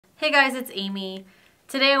Hey guys, it's Amy.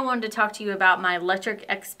 Today I wanted to talk to you about my Lectric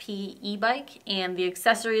XP e-bike and the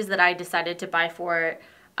accessories that I decided to buy for it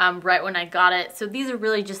right when I got it. So these are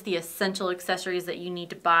really just the essential accessories that you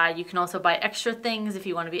need to buy. You can also buy extra things if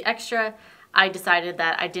you want to be extra. I decided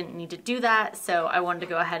that I didn't need to do that, so I wanted to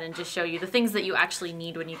go ahead and just show you the things that you actually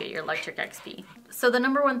need when you get your Lectric XP. So the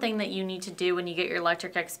number one thing that you need to do when you get your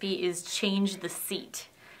Lectric XP is change the seat.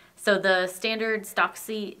 So the standard stock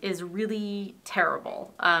seat is really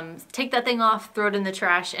terrible. Take that thing off, throw it in the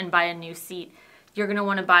trash, and buy a new seat. You're going to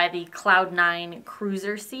want to buy the Cloud9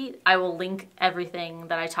 Cruiser seat. I will link everything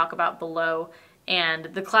that I talk about below.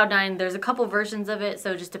 And the Cloud9, there's a couple versions of it,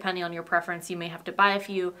 so just depending on your preference, you may have to buy a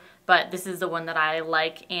few. But this is the one that I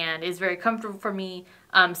like and is very comfortable for me.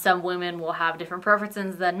 Some women will have different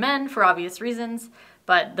preferences than men for obvious reasons.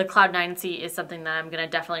 But the Cloud9 seat is something that I'm going to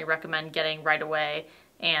definitely recommend getting right away.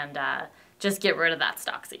 And just get rid of that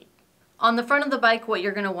stock seat. On the front of the bike, what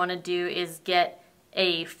you're going to want to do is get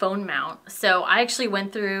a phone mount. So I actually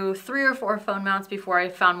went through 3 or 4 phone mounts before I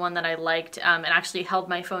found one that I liked and actually held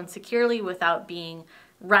my phone securely without being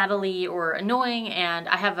rattly or annoying. And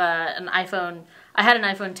I have an iPhone. I had an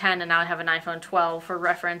iPhone 10 and now I have an iPhone 12 for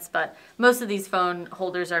reference, but most of these phone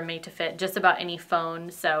holders are made to fit just about any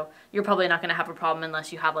phone, so you're probably not going to have a problem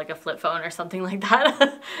unless you have like a flip phone or something like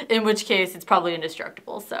that, in which case it's probably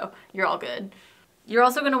indestructible, so you're all good. You're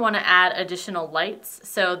also going to want to add additional lights.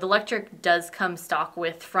 So the Lectric does come stock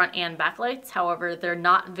with front and back lights, however they're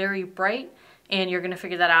not very bright, and you're going to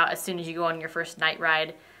figure that out as soon as you go on your first night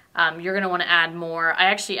ride. You're going to want to add more. I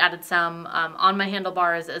actually added some on my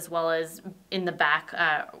handlebars as well as in the back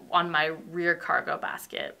on my rear cargo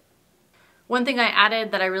basket. One thing I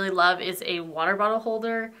added that I really love is a water bottle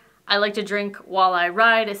holder. I like to drink while I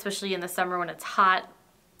ride, especially in the summer when it's hot.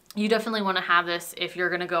 You definitely want to have this if you're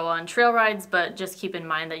going to go on trail rides, but just keep in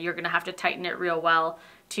mind that you're going to have to tighten it real well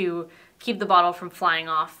to keep the bottle from flying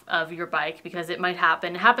off of your bike, because it might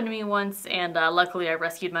happen. It happened to me once, and luckily I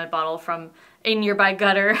rescued my bottle from a nearby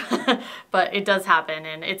gutter, but it does happen,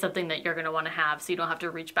 and it's something that you're going to want to have so you don't have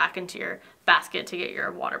to reach back into your basket to get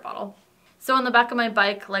your water bottle. So on the back of my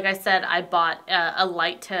bike, like I said, I bought a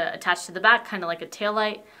light to attach to the back, kind of like a tail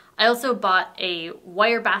light. I also bought a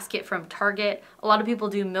wire basket from Target. A lot of people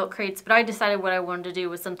do milk crates, but I decided what I wanted to do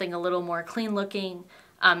was something a little more clean looking.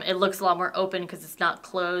 It looks a lot more open because it's not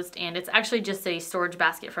closed, and it's actually just a storage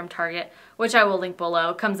basket from Target, which I will link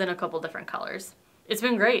below. It comes in a couple different colors. It's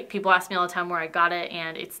been great. People ask me all the time where I got it,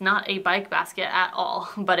 and it's not a bike basket at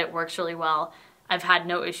all, but it works really well. I've had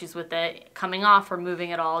no issues with it coming off or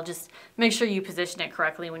moving at all. Just make sure you position it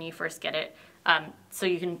correctly when you first get it, so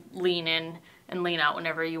you can lean in and lean out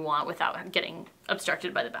whenever you want without getting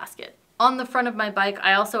obstructed by the basket. On the front of my bike,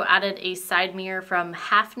 I also added a side mirror from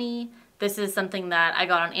Hafni. This is something that I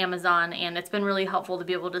got on Amazon, and it's been really helpful to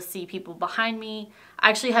be able to see people behind me.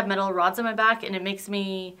 I actually have metal rods on my back, and it makes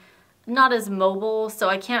me not as mobile, so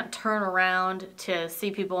I can't turn around to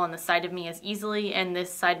see people on the side of me as easily, and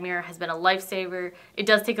this side mirror has been a lifesaver. It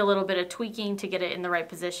does take a little bit of tweaking to get it in the right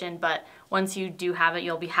position, but once you do have it,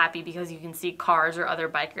 you'll be happy because you can see cars or other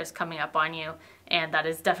bikers coming up on you, and that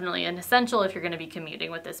is definitely an essential if you're going to be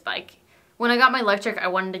commuting with this bike. When I got my Lectric, I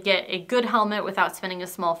wanted to get a good helmet without spending a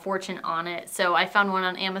small fortune on it, so I found one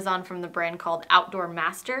on Amazon from the brand called Outdoor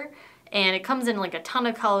Master. And it comes in like a ton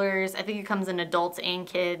of colors. I think it comes in adults and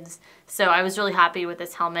kids. So I was really happy with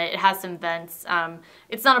this helmet. It has some vents.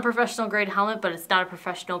 It's not a professional grade helmet, but it's not a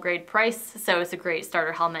professional grade price. So it's a great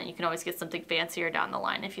starter helmet. You can always get something fancier down the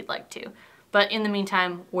line if you'd like to. But in the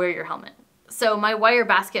meantime, wear your helmet. So my wire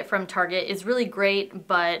basket from Target is really great,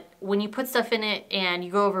 but when you put stuff in it and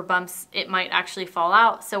you go over bumps, it might actually fall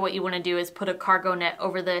out. So what you want to do is put a cargo net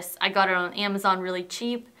over this. I got it on Amazon really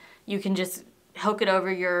cheap. You can just hook it over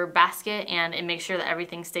your basket and it makes sure that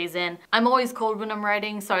everything stays in. I'm always cold when I'm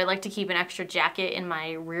riding, so I like to keep an extra jacket in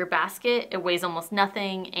my rear basket. It weighs almost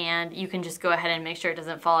nothing, and you can just go ahead and make sure it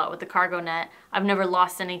doesn't fall out with the cargo net. I've never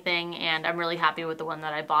lost anything, and I'm really happy with the one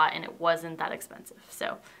that I bought, and it wasn't that expensive,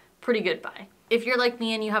 so pretty good buy. If you're like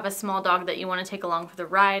me and you have a small dog that you want to take along for the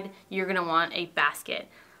ride, you're going to want a basket.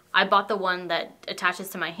 I bought the one that attaches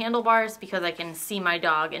to my handlebars because I can see my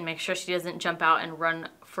dog and make sure she doesn't jump out and run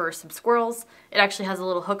for some squirrels. It actually has a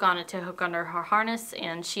little hook on it to hook under her harness,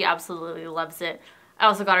 and she absolutely loves it. I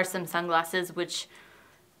also got her some sunglasses, which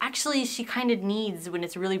actually she kind of needs when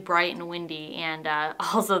it's really bright and windy, and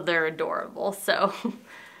also they're adorable. So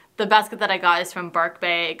the basket that I got is from Bark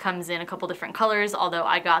Bay. It comes in a couple different colors, although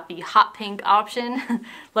I got the hot pink option.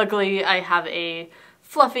 Luckily, I have a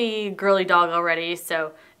fluffy, girly dog already,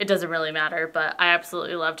 so it doesn't really matter, but I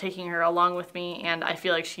absolutely love taking her along with me, and I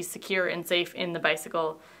feel like she's secure and safe in the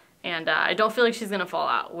bicycle, And I don't feel like she's gonna fall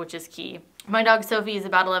out, which is key. My dog Sophie is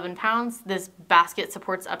about 11 pounds. This basket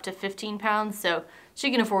supports up to 15 pounds, so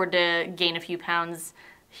she can afford to gain a few pounds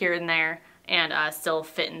here and there and still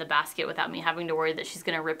fit in the basket without me having to worry that she's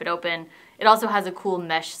gonna rip it open. It also has a cool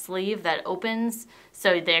mesh sleeve that opens,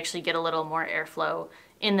 so they actually get a little more airflow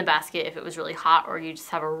in the basket if it was really hot or you just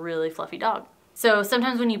have a really fluffy dog. So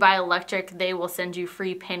sometimes when you buy Lectric, they will send you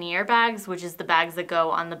free pannier bags, which is the bags that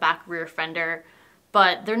go on the back rear fender.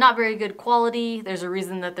 But they're not very good quality. There's a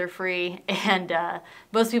reason that they're free, and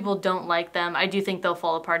most people don't like them. I do think they'll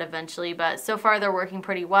fall apart eventually, but so far they're working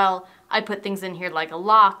pretty well. I put things in here like a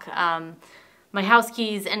lock, my house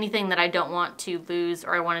keys, anything that I don't want to lose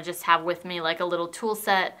or I want to just have with me, like a little tool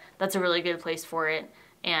set. That's a really good place for it.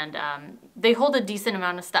 And they hold a decent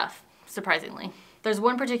amount of stuff, surprisingly. There's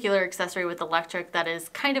one particular accessory with Lectric that is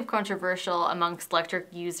kind of controversial amongst Lectric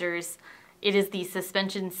users. It is the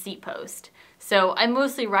suspension seat post. So I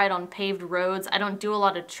mostly ride on paved roads. I don't do a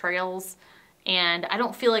lot of trails, and I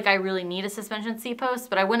don't feel like I really need a suspension seat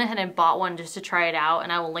post, but I went ahead and bought one just to try it out,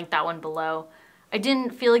 and I will link that one below. I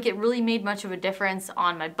didn't feel like it really made much of a difference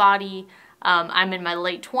on my body. I'm in my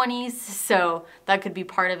late 20s, so that could be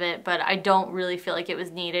part of it, but I don't really feel like it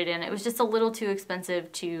was needed, and it was just a little too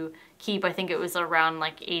expensive to keep. I think it was around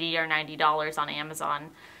like $80 or $90 on Amazon.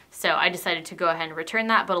 So I decided to go ahead and return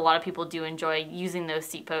that, but a lot of people do enjoy using those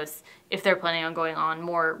seat posts if they're planning on going on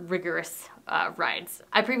more rigorous rides.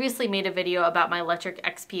 I previously made a video about my Lectric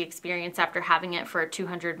XP experience after having it for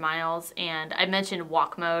 200 miles, and I mentioned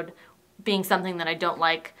walk mode being something that I don't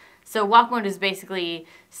like. So walk mode is basically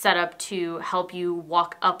set up to help you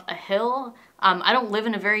walk up a hill. I don't live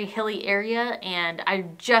in a very hilly area, and I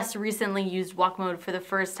just recently used walk mode for the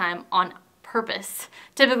first time on purpose.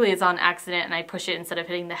 Typically it's on accident and I push it instead of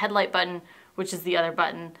hitting the headlight button, which is the other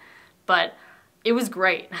button, but it was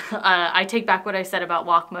great. I take back what I said about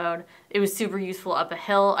walk mode. It was super useful up a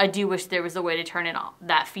hill. I do wish there was a way to turn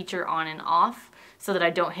that feature on and off so that I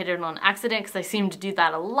don't hit it on accident, because I seem to do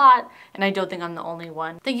that a lot, and I don't think I'm the only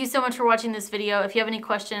one. Thank you so much for watching this video. If you have any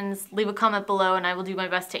questions, leave a comment below and I will do my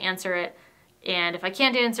best to answer it. And if I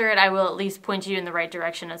can't answer it, I will at least point you in the right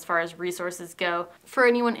direction as far as resources go. For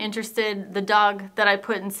anyone interested, the dog that I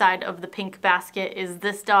put inside of the pink basket is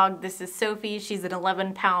this dog. This is Sophie. She's an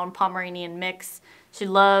 11-pound Pomeranian mix. She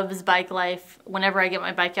loves bike life. Whenever I get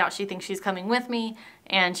my bike out, she thinks she's coming with me,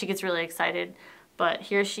 and she gets really excited. But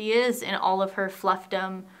here she is in all of her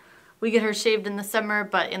fluffdom. We get her shaved in the summer,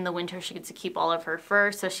 but in the winter she gets to keep all of her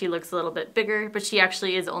fur, so she looks a little bit bigger, but she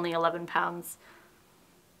actually is only 11 pounds.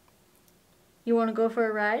 You want to go for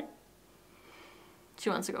a ride?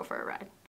 She wants to go for a ride.